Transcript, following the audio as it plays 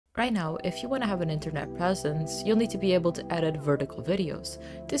Right now, if you want to have an internet presence, you'll need to be able to edit vertical videos.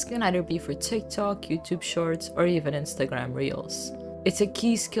 This can either be for TikTok, YouTube Shorts, or even Instagram Reels. It's a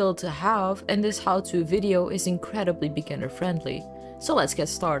key skill to have, and this how-to video is incredibly beginner-friendly. So let's get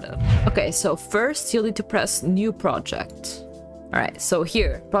started. Okay, so first you'll need to press New Project. Alright, so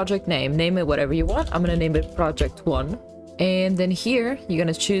here, project name it whatever you want. I'm gonna name it Project 1. And then here, you're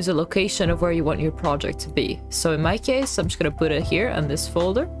gonna choose a location of where you want your project to be. So in my case, I'm just gonna put it here on this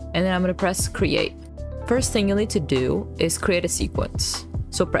folder, and then I'm gonna press Create. First thing you'll need to do is create a sequence.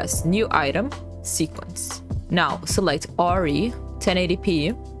 So press New Item, Sequence. Now select RE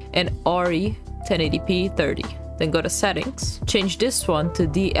 1080p and RE 1080p 30. Then go to Settings, change this one to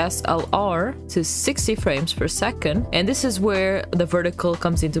DSLR to 60 frames per second, and this is where the vertical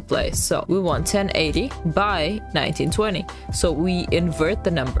comes into play. So we want 1080 by 1920, so we invert the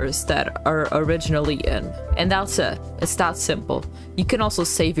numbers that are originally in, and that's it. It's that simple. You can also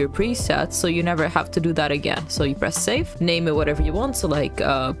save your presets so you never have to do that again. So you press save, name it whatever you want, so like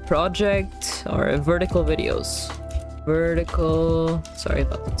project or vertical videos. Vertical, sorry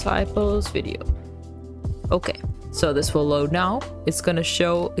about the typos, video. Okay, so this will load now. It's gonna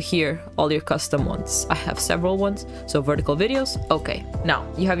show here all your custom ones. I have several ones, so vertical videos. Okay, now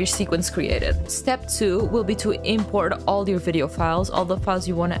you have your sequence created. Step 2 will be to import all your video files, all the files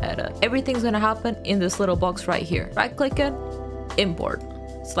you want to edit. Everything's gonna happen in this little box right here. Right click it, import.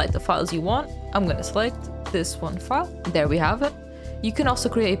 Select the files you want. I'm gonna select this one file. There we have it. You can also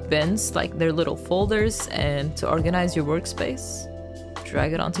create bins, like they're little folders, and to organize your workspace.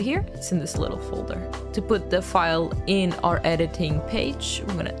 Drag it onto here. It's in this little folder. To put the file in our editing page,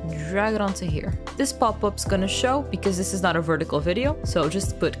 we're gonna drag it onto here. This pop-up's gonna show because this is not a vertical video, so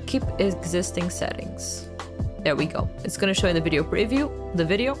just put keep existing settings. There we go. It's gonna show in the video preview, the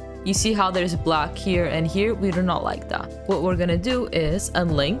video. You see how there's black here and here? We do not like that. What we're gonna do is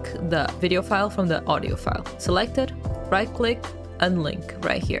unlink the video file from the audio file. Select it, right click, unlink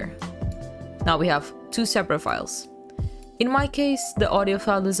right here. Now we have two separate files. In my case, the audio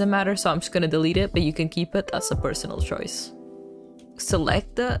file doesn't matter, so I'm just gonna delete it, but you can keep it. That's a personal choice.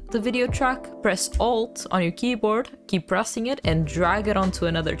 Select the video track, press Alt on your keyboard, keep pressing it, and drag it onto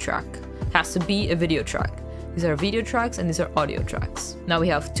another track. It has to be a video track. These are video tracks and these are audio tracks. Now we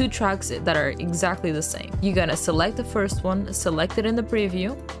have two tracks that are exactly the same. You're gonna select the first one, select it in the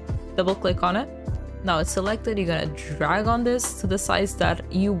preview, double click on it. Now it's selected, you're gonna drag on this to the size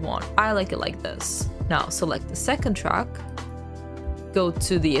that you want. I like it like this. Now select the second track, go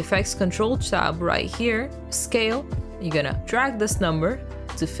to the effects control tab right here, scale, you're gonna drag this number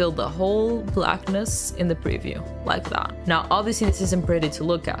to fill the whole blackness in the preview, like that. Now obviously this isn't pretty to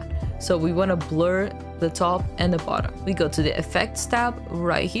look at, so we wanna blur the top and the bottom. We go to the effects tab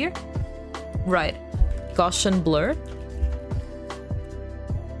right here, right, Gaussian blur,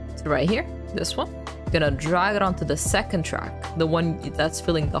 so right here, this one. Gonna drag it onto the second track, the one that's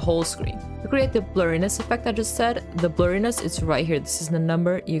filling the whole screen. To create the blurriness effect I just said, the blurriness is right here. This is the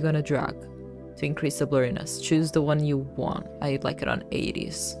number you're gonna drag to increase the blurriness. Choose the one you want. I like it on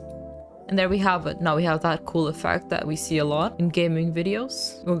 80s. And there we have it. Now we have that cool effect that we see a lot in gaming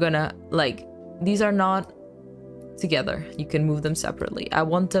videos. We're gonna, like, these are not together. You can move them separately. I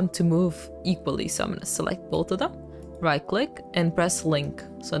want them to move equally, so I'm gonna select both of them. Right click and press link,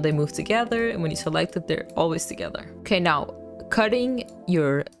 so they move together, and when you select it, they're always together. Okay, now cutting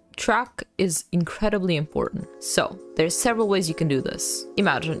your track is incredibly important. So there's several ways you can do this.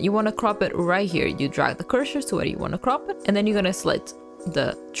 Imagine you want to crop it right here. You drag the cursor to where you want to crop it, and then you're gonna select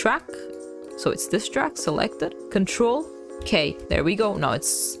the track. So it's this track, select it, Control K, there we go. Now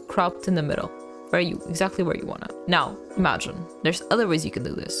it's cropped in the middle. Exactly where you want it. Now, imagine, there's other ways you can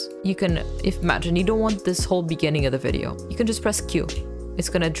do this. You can, imagine you don't want this whole beginning of the video, you can just press Q. It's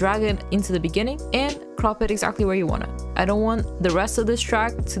gonna drag it into the beginning and crop it exactly where you want it. I don't want the rest of this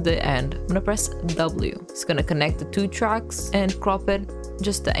track to the end. I'm gonna press W. It's gonna connect the two tracks and crop it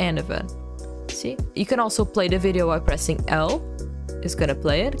just the end of it. See? You can also play the video by pressing L. It's gonna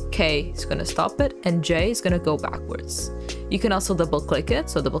play it, K is gonna stop it, and J is gonna go backwards. You can also double click it,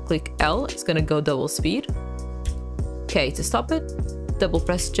 so double click L, it's gonna go double speed. K to stop it, double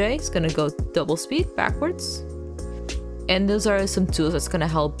press J, it's gonna go double speed backwards. And those are some tools that's gonna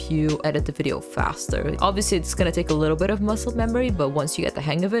help you edit the video faster. Obviously it's gonna take a little bit of muscle memory, but once you get the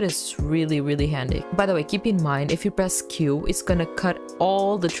hang of it, it's really, really handy. By the way, keep in mind, if you press Q, it's gonna cut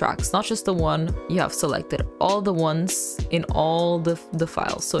all the tracks, not just the one you have selected, all the ones in all the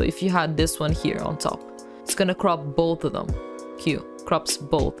files. So if you had this one here on top, it's gonna crop both of them. Q crops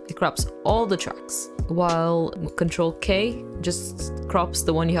both, it crops all the tracks, while Control K just crops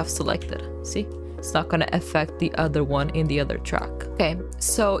the one you have selected. See? It's not gonna affect the other one in the other track. Okay,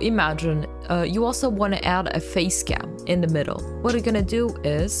 so imagine you also want to add a face cam in the middle. What you're gonna do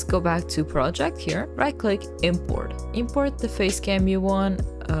is go back to project here, right click, import the face cam you want.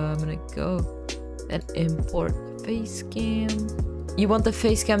 I'm gonna go and import face cam. You want the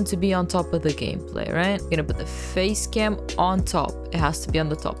face cam to be on top of the gameplay, right? You're gonna put the face cam on top. It has to be on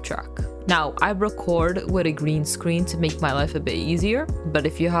the top track. Now, I record with a green screen to make my life a bit easier, but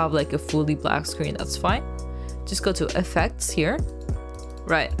if you have like a fully black screen, that's fine. Just go to effects here,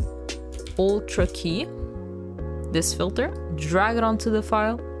 right? Ultra key, this filter, drag it onto the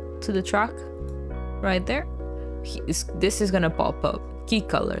file, to the track, right there. This is gonna pop up. Key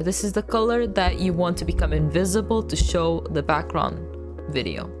color. This is the color that you want to become invisible to show the background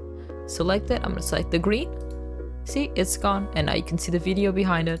video. Select it. I'm gonna select the green. See, it's gone, and now you can see the video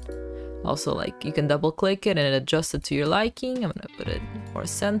behind it. Also, like, you can double click it and adjust it to your liking. I'm gonna put it more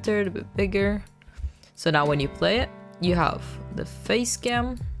centered, a bit bigger. So now when you play it, you have the face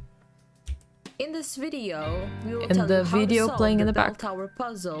cam. In this video, we will and tell the you how video to solve playing the in the Bell back. Tower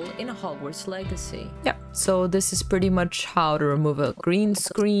puzzle in Hogwarts Legacy. Yeah, so this is pretty much how to remove a green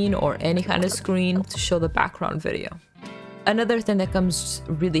screen or any kind of screen to show the background video. Another thing that comes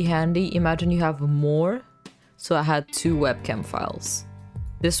really handy, imagine you have more. So I had 2 webcam files.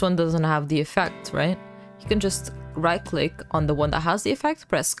 This one doesn't have the effect, right? You can just right click on the one that has the effect,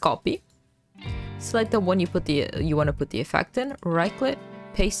 press copy. Select the one you want to put the effect in, right click,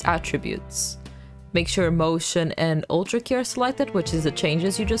 paste attributes. Make sure motion and ultra key are selected, which is the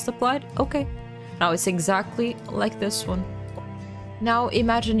changes you just applied. Okay, now it's exactly like this one. Now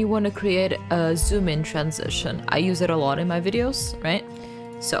imagine you want to create a zoom in transition. I use it a lot in my videos, right?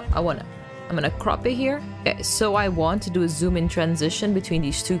 So I'm gonna crop it here. Okay, so I want to do a zoom in transition between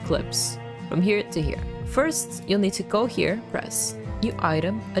these 2 clips, from here to here. First, you'll need to go here, press new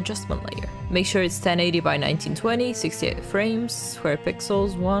item, adjustment layer. Make sure it's 1080 by 1920, 68 frames, square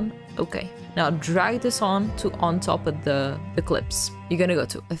pixels, 1. Okay. Now drag this on top of the clips. You're gonna go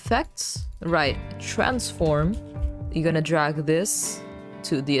to effects, right, transform. You're gonna drag this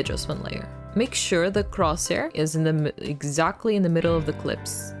to the adjustment layer. Make sure the crosshair is exactly in the middle of the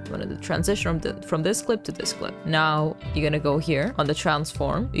clips. You want to transition from this clip to this clip. Now you're gonna go here on the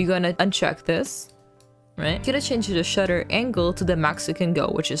transform. You're gonna uncheck this, right? You're gonna change the shutter angle to the max you can go,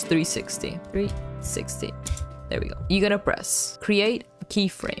 which is 360. 360. There we go. You're gonna press create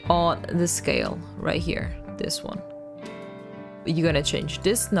keyframe on the scale right here, this one. You're gonna change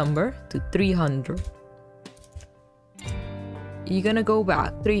this number to 300. You're gonna go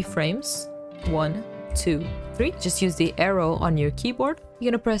back 3 frames. 1, 2, 3. Just use the arrow on your keyboard.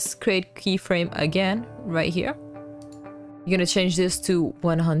 You're gonna press create keyframe again right here. You're gonna change this to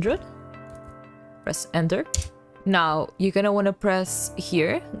 100. Press enter. Now you're gonna want to press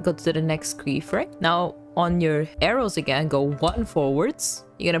here, go to the next keyframe. Now on your arrows again, go 1 forwards.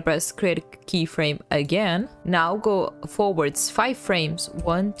 You're gonna press create keyframe again. Now go forwards 5 frames.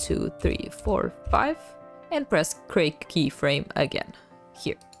 1, 2, 3, 4, 5. And press create keyframe again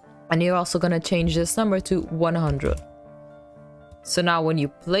here. And you're also gonna change this number to 100. So now when you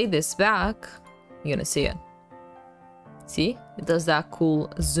play this back, you're gonna see it. See? It does that cool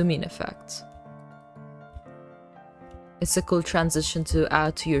zoom in effect. It's a cool transition to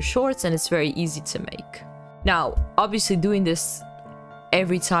add to your shorts, and it's very easy to make. Now, obviously doing this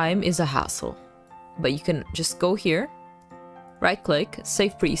every time is a hassle, but you can just go here, right click,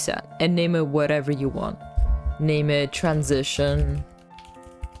 save preset, and name it whatever you want. Name it transition,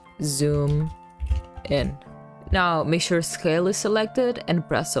 zoom in. Now make sure scale is selected and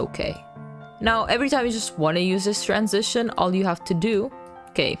press OK. Now every time you just want to use this transition, all you have to do,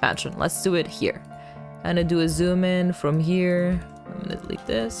 okay, imagine, let's do it here. I'm gonna do a zoom in from here. I'm gonna delete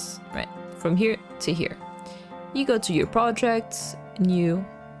this, right, from here to here. You go to your project, new,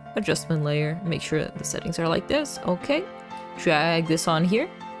 adjustment layer, make sure the settings are like this, okay. Drag this on here.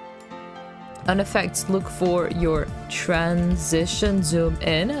 On effects, look for your transition zoom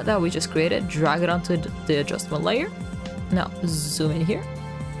in that we just created. Drag it onto the adjustment layer. Now zoom in here.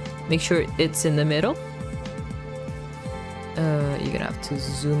 Make sure it's in the middle. You're gonna have to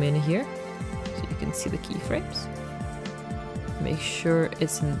zoom in here so you can see the keyframes. Make sure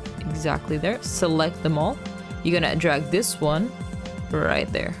it's exactly there. Select them all. You're gonna drag this one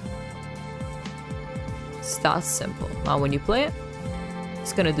right there. It's that simple. Now when you play it,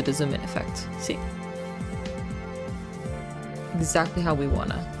 it's gonna do the zoom in effect. See? Exactly how we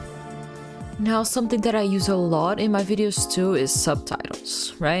wanna. Now something that I use a lot in my videos too is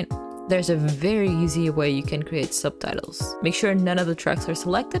subtitles, right? There's a very easy way you can create subtitles. Make sure none of the tracks are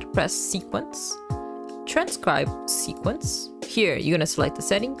selected, press sequence, transcribe sequence. Here, you're gonna select the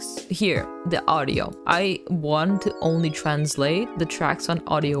settings. Here, the audio. I want to only translate the tracks on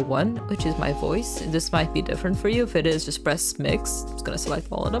audio 1, which is my voice. This might be different for you. If it is, just press mix. It's gonna select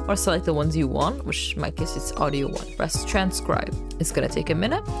all of them. Or select the ones you want, which in my case it's audio 1. Press transcribe. It's gonna take a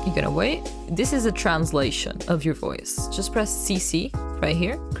minute. You're gonna wait. This is a translation of your voice. Just press CC right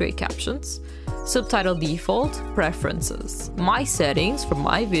here, create captions. Subtitle default, preferences. My settings for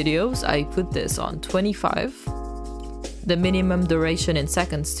my videos, I put this on 25. The minimum duration in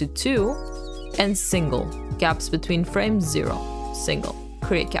seconds to 2, and single, gaps between frames 0, single,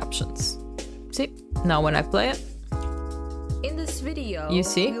 create captions. See, now when I play it, in this video, you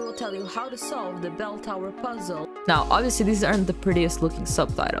see? we will tell you how to solve the bell tower puzzle. Now, obviously these aren't the prettiest looking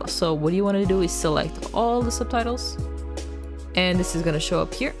subtitles, so what you want to do is select all the subtitles, and this is going to show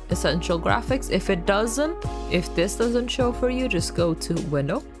up here, essential graphics. If this doesn't show for you, just go to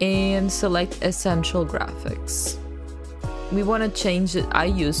window and select essential graphics. We want to change it. I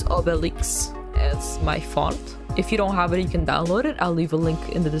use Obelix as my font. If you don't have it, you can download it. I'll leave a link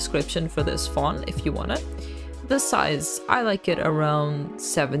in the description for this font if you want it. The size, I like it around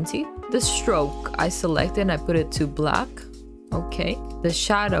 70. The stroke, I select it and I put it to black. Okay. The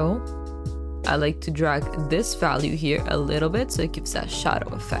shadow, I like to drag this value here a little bit so it gives that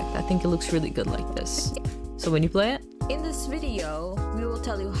shadow effect. I think it looks really good like this. So when you play it, in this video, we will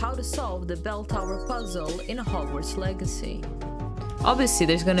tell you how to solve the bell tower puzzle in Hogwarts Legacy. obviously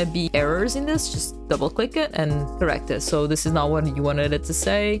there's gonna be errors in this. Just double click it and correct it. So this is not what you wanted it to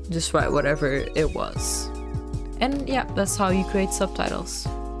say. Just write whatever it was. And yeah, that's how you create subtitles.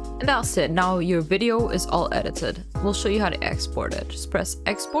 And that's it. Now your video is all edited. We'll show you how to export it. Just press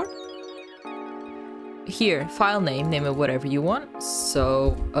export. Here, file name it whatever you want.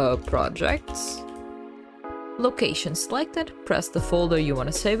 So, projects. Location selected. Press the folder you want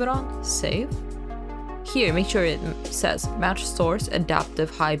to save it on. Save. Here, make sure it says match source, adaptive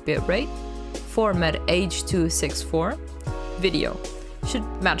high bitrate. Format H.264. Video. Should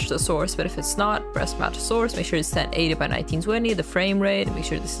match the source, but if it's not, press match source. Make sure it's 1080 by 1920, the frame rate. Make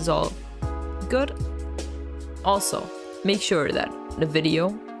sure this is all good. Also, make sure that the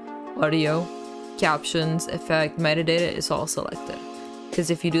video, audio, captions, effect, metadata is all selected. Because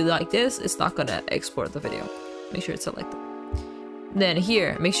if you do like this, it's not gonna export the video. Make sure it's selected. Then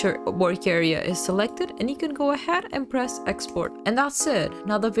here, make sure work area is selected and you can go ahead and press export. And that's it.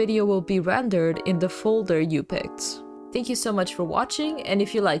 Now the video will be rendered in the folder you picked. Thank you so much for watching, and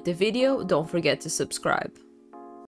if you liked the video, don't forget to subscribe.